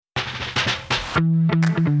Hi,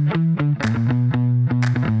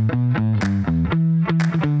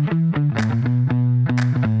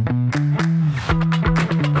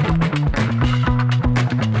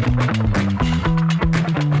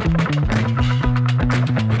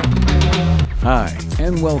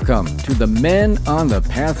 and welcome to the Men on the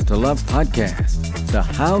Path to Love podcast, the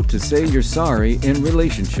How to Say You're Sorry in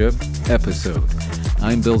Relationship episode.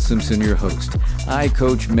 I'm Bill Simpson, your host. I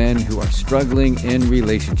coach men who are struggling in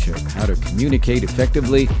relationship, how to communicate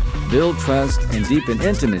effectively, build trust, and deepen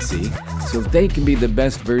intimacy so they can be the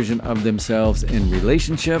best version of themselves in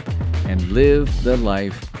relationship and live the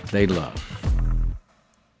life they love.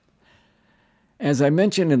 As I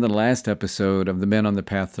mentioned in the last episode of the Men on the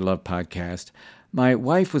Path to Love podcast, my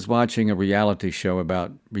wife was watching a reality show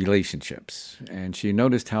about relationships, and she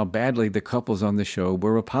noticed how badly the couples on the show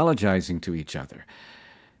were apologizing to each other.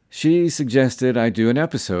 She suggested I do an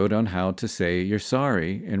episode on how to say you're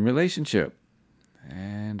sorry in relationship,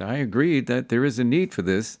 and I agreed that there is a need for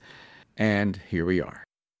this, and here we are.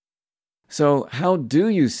 So, how do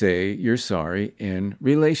you say you're sorry in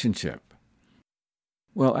relationship?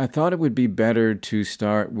 Well, I thought it would be better to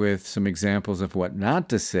start with some examples of what not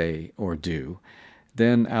to say or do.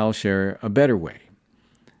 Then I'll share a better way.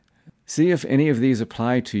 See if any of these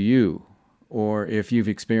apply to you, or if you've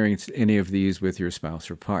experienced any of these with your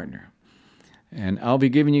spouse or partner. And I'll be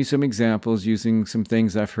giving you some examples using some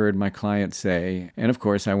things I've heard my clients say, and of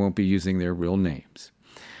course I won't be using their real names.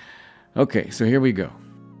 Okay, so here we go.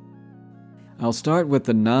 I'll start with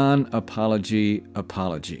the non-apology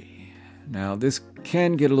apology. Now, this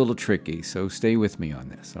can get a little tricky, so stay with me on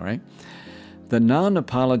this, all right? The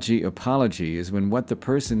non-apology apology is when what the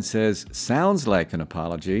person says sounds like an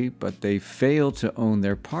apology, but they fail to own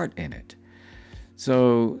their part in it.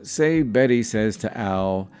 So, say Betty says to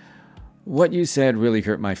Al, "What you said really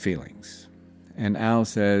hurt my feelings." And Al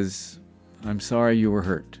says, "I'm sorry you were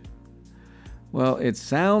hurt." Well, it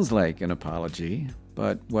sounds like an apology,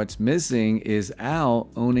 but what's missing is Al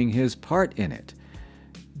owning his part in it.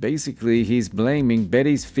 Basically, he's blaming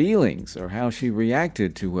Betty's feelings or how she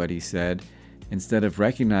reacted to what he said instead of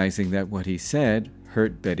recognizing that what he said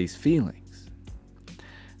hurt Betty's feelings.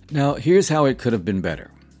 Now, here's how it could have been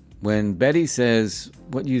better. When Betty says,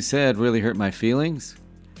 "What you said really hurt my feelings,"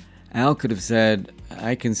 Al could have said,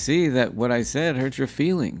 "I can see that what I said hurt your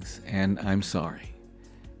feelings, and I'm sorry."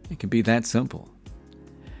 It can be that simple.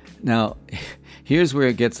 Now, here's where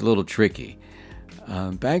it gets a little tricky.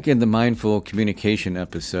 Back in the Mindful Communication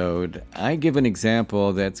episode, I give an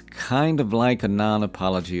example that's kind of like a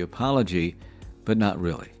non-apology apology, but not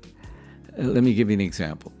really. Let me give you an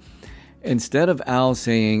example. Instead of Al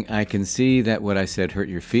saying, "I can see that what I said hurt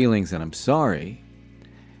your feelings and I'm sorry,"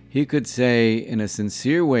 he could say, in a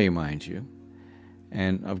sincere way, mind you,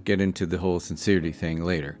 and I'll get into the whole sincerity thing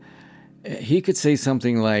later, he could say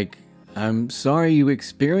something like, "I'm sorry you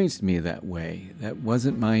experienced me that way. That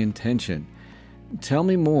wasn't my intention. Tell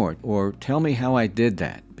me more, or tell me how I did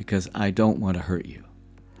that, because I don't want to hurt you."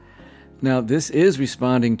 Now, this is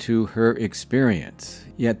responding to her experience,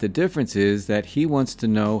 yet the difference is that he wants to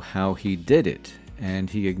know how he did it, and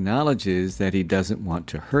he acknowledges that he doesn't want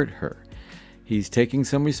to hurt her. He's taking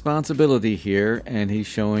some responsibility here, and he's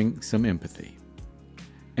showing some empathy.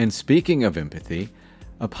 And speaking of empathy,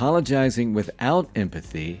 apologizing without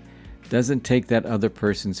empathy doesn't take that other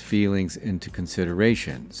person's feelings into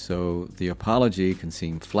consideration, so the apology can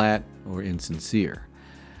seem flat or insincere.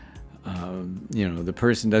 The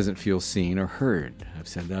person doesn't feel seen or heard. I've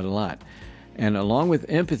said that a lot. And along with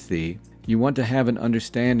empathy, you want to have an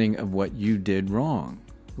understanding of what you did wrong,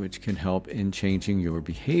 which can help in changing your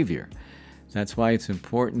behavior. That's why it's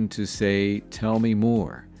important to say, "Tell me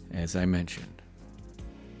more," as I mentioned.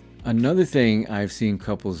 Another thing I've seen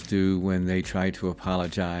couples do when they try to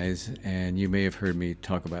apologize, and you may have heard me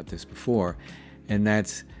talk about this before, and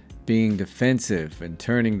that's being defensive and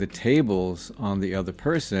turning the tables on the other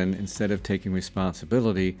person instead of taking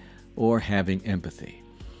responsibility or having empathy.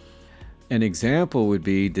 An example would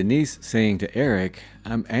be Denise saying to Eric,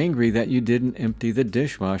 "I'm angry that you didn't empty the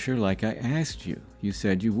dishwasher like I asked you. You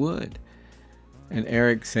said you would." And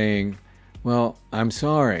Eric saying, "Well, I'm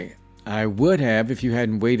sorry. I would have if you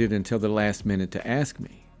hadn't waited until the last minute to ask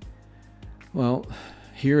me." Well,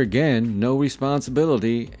 here again, no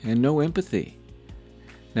responsibility and no empathy.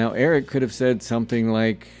 Now, Eric could have said something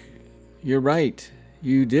like, "You're right.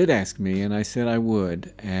 You did ask me, and I said I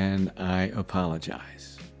would, and I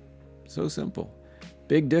apologize." So simple.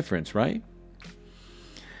 Big difference, right?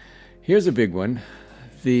 Here's a big one.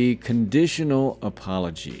 The conditional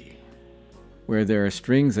apology, where there are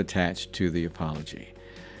strings attached to the apology.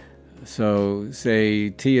 So, say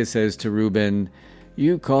Tia says to Ruben,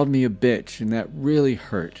 You called me a bitch, and that really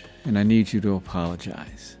hurt, and I need you to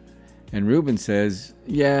apologize. And Reuben says,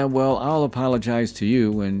 yeah, well, I'll apologize to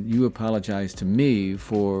you when you apologize to me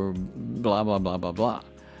for blah, blah, blah, blah, blah.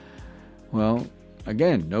 Well,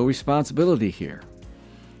 again, no responsibility here.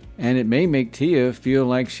 And it may make Tia feel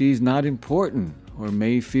like she's not important or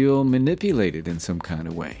may feel manipulated in some kind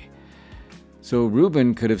of way. So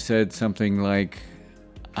Reuben could have said something like,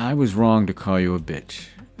 I was wrong to call you a bitch.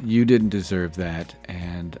 You didn't deserve that,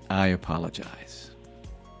 and I apologize.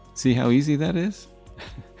 See how easy that is?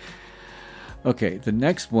 Okay, the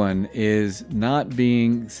next one is not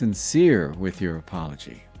being sincere with your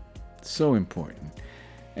apology. So important.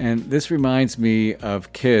 And this reminds me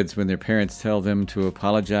of kids when their parents tell them to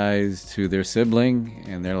apologize to their sibling,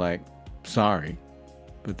 and they're like, sorry,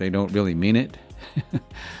 but they don't really mean it.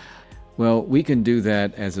 Well, we can do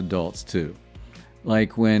that as adults too.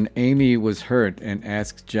 Like when Amy was hurt and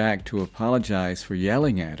asked Jack to apologize for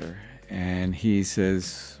yelling at her, and he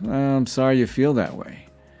says, well, I'm sorry you feel that way.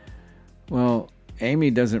 Well,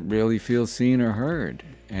 Amy doesn't really feel seen or heard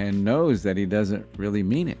and knows that he doesn't really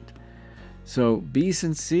mean it. So be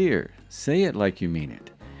sincere. Say it like you mean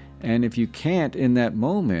it. And if you can't in that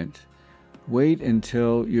moment, wait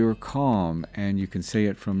until you're calm and you can say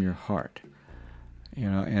it from your heart.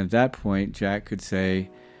 And at that point, Jack could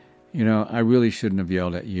say, I really shouldn't have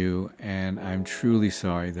yelled at you, and I'm truly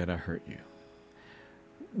sorry that I hurt you.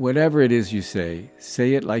 Whatever it is you say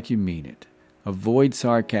it like you mean it. Avoid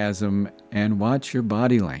sarcasm and watch your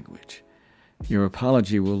body language. Your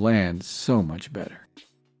apology will land so much better.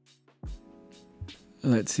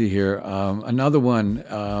 Let's see here. Another one,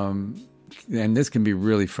 and this can be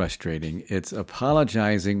really frustrating. It's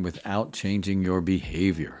apologizing without changing your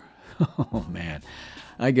behavior. Oh, man.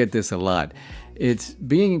 I get this a lot. It's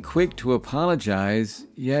being quick to apologize,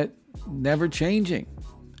 yet never changing.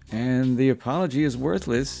 And the apology is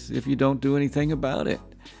worthless if you don't do anything about it.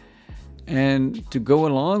 And to go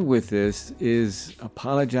along with this is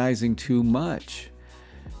apologizing too much.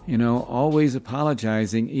 Always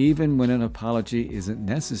apologizing even when an apology isn't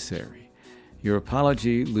necessary. Your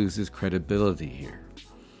apology loses credibility here.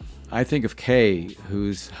 I think of Kay,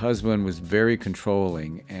 whose husband was very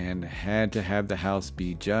controlling and had to have the house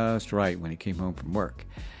be just right when he came home from work.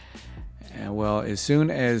 Well, as soon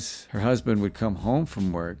as her husband would come home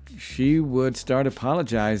from work, she would start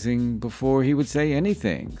apologizing before he would say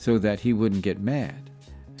anything so that he wouldn't get mad.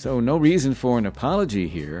 So no reason for an apology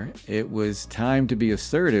here. It was time to be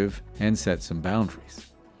assertive and set some boundaries.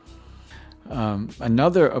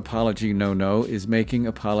 Another apology no-no is making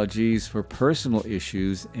apologies for personal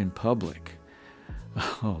issues in public.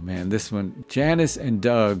 Oh man, this one. Janice and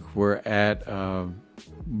Doug were at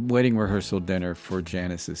wedding rehearsal dinner for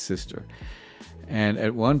Janice's sister. And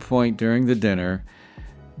at one point during the dinner,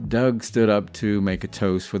 Doug stood up to make a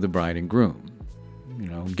toast for the bride and groom,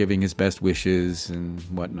 giving his best wishes and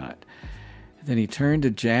whatnot. Then he turned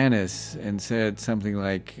to Janice and said something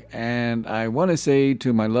like, and I want to say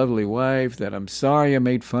to my lovely wife that I'm sorry I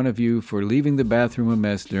made fun of you for leaving the bathroom a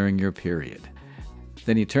mess during your period.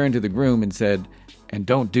 Then he turned to the groom and said, and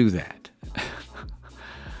don't do that.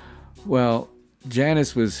 Well,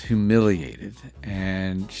 Janice was humiliated,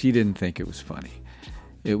 and she didn't think it was funny.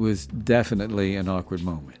 It was definitely an awkward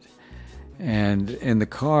moment. And in the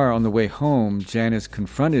car on the way home, Janice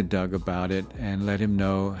confronted Doug about it and let him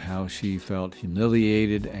know how she felt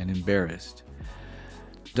humiliated and embarrassed.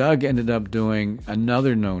 Doug ended up doing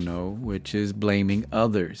another no-no, which is blaming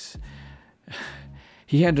others.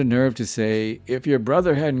 He had the nerve to say, if your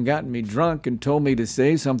brother hadn't gotten me drunk and told me to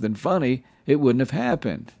say something funny, it wouldn't have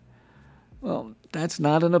happened. Well, that's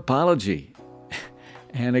not an apology.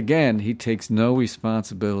 And again, he takes no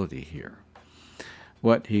responsibility here.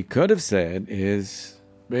 What he could have said is,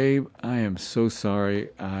 babe, I am so sorry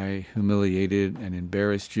I humiliated and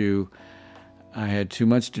embarrassed you. I had too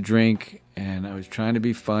much to drink, and I was trying to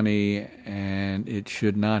be funny, and it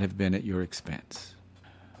should not have been at your expense.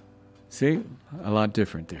 See? A lot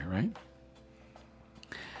different there, right?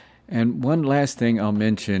 And one last thing I'll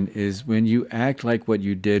mention is when you act like what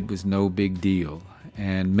you did was no big deal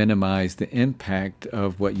and minimize the impact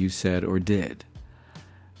of what you said or did.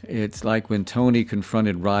 It's like when Toni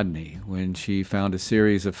confronted Rodney when she found a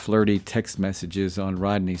series of flirty text messages on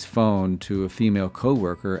Rodney's phone to a female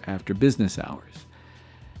coworker after business hours.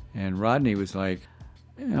 And Rodney was like,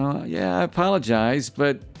 yeah, I apologize,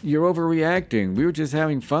 but you're overreacting. We were just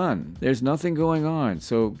having fun. There's nothing going on,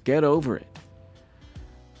 so get over it.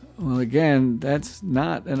 Well, again, that's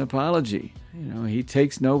not an apology. He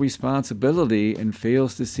takes no responsibility and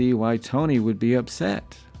fails to see why Toni would be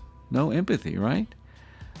upset. No empathy, right?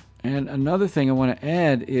 And another thing I want to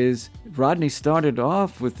add is Rodney started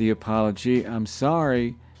off with the apology, "I'm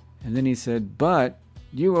sorry," and then he said, "But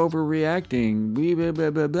you overreacting, blah,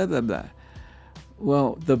 blah, blah, blah, blah, blah."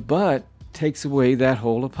 Well, the "but" takes away that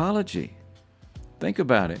whole apology. Think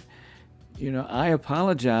about it. I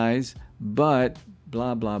apologize, but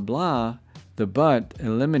blah, blah, blah. The "but"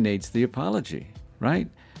 eliminates the apology, right?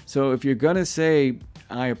 So if you're going to say,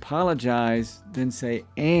 "I apologize," then say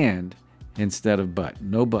 "and" instead of "but."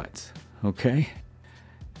 No buts, okay?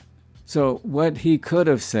 So what he could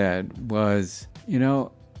have said was,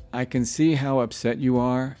 "I can see how upset you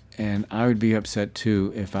are, and I would be upset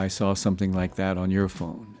too if I saw something like that on your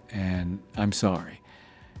phone, and I'm sorry.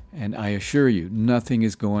 And I assure you, nothing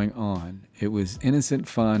is going on. It was innocent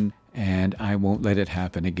fun, and I won't let it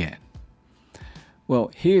happen again."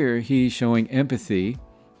 Well, here he's showing empathy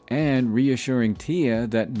and reassuring Tia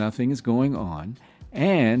that nothing is going on,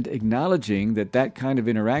 and acknowledging that that kind of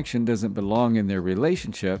interaction doesn't belong in their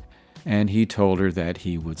relationship, and he told her that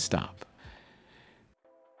he would stop.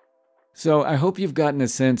 So I hope you've gotten a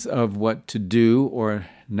sense of what to do or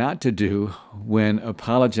not to do when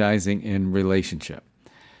apologizing in relationship.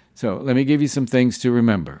 So let me give you some things to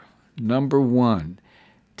remember. Number 1,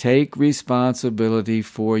 take responsibility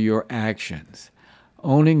for your actions.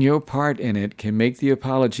 Owning your part in it can make the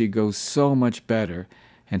apology go so much better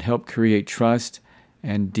and help create trust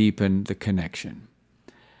and deepen the connection.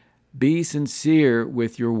 Be sincere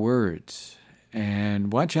with your words,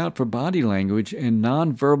 and watch out for body language and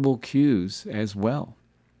nonverbal cues as well.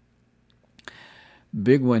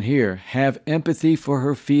 Big one here, have empathy for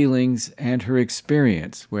her feelings and her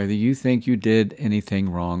experience, whether you think you did anything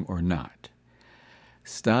wrong or not.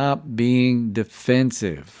 Stop being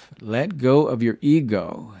defensive. Let go of your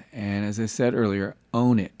ego, and as I said earlier,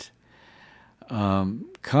 own it.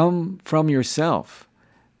 Come from yourself.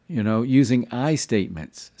 Using I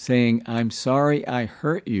statements, saying, "I'm sorry I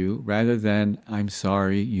hurt you," rather than "I'm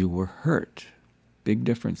sorry you were hurt." Big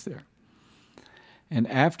difference there. And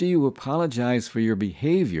after you apologize for your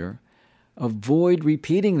behavior, avoid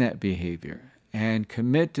repeating that behavior and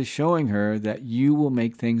commit to showing her that you will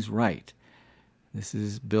make things right. This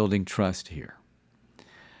is building trust here.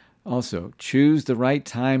 Also, choose the right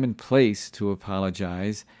time and place to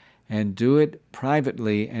apologize, and do it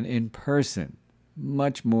privately and in person.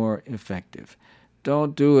 Much more effective.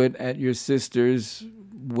 Don't do it at your sister's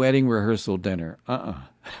wedding rehearsal dinner.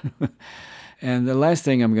 And the last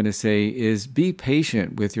thing I'm going to say is be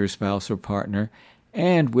patient with your spouse or partner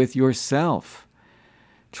and with yourself.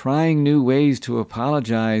 Trying new ways to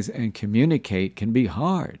apologize and communicate can be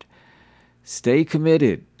hard. Stay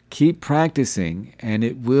committed, keep practicing, and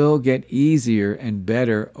it will get easier and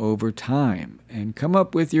better over time. And come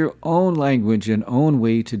up with your own language and own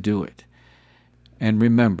way to do it. And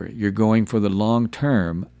remember, you're going for the long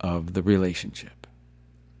term of the relationship.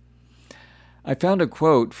 I found a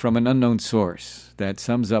quote from an unknown source that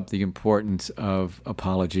sums up the importance of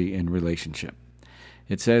apology in relationship.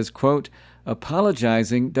 It says, quote,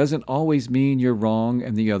 "Apologizing doesn't always mean you're wrong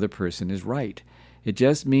and the other person is right. It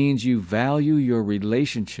just means you value your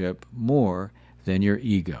relationship more than your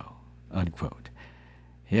ego," unquote.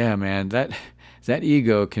 Yeah, man, that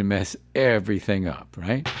ego can mess everything up,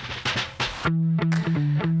 right?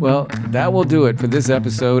 Well, that will do it for this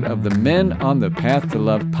episode of the Men on the Path to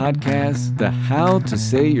Love podcast, the How to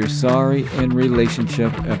Say You're Sorry in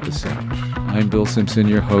Relationship episode. I'm Bill Simpson,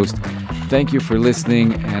 your host. Thank you for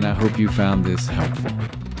listening, and I hope you found this helpful.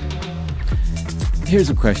 Here's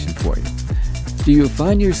a question for you. Do you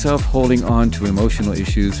find yourself holding on to emotional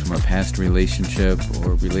issues from a past relationship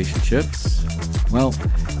or relationships? Well,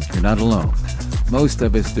 you're not alone. Most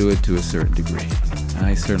of us do it to a certain degree.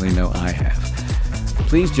 I certainly know I have.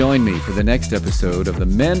 Please join me for the next episode of the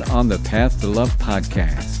Men on the Path to Love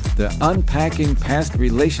podcast, the Unpacking Past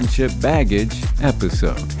Relationship Baggage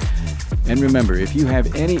episode. And remember, if you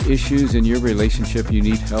have any issues in your relationship you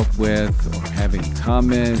need help with, or have any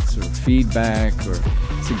comments or feedback or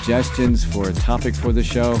suggestions for a topic for the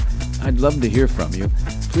show, I'd love to hear from you.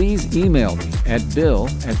 Please email me at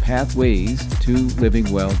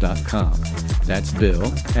bill@pathways2livingwell.com. That's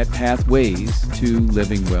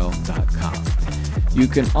bill@pathways2livingwell.com. You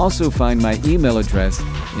can also find my email address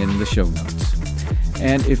in the show notes.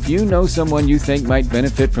 And if you know someone you think might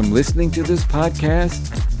benefit from listening to this podcast,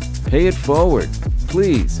 pay it forward.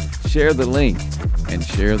 Please share the link and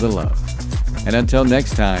share the love. And until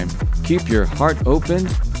next time, keep your heart open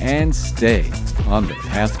and stay on the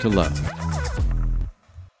path to love.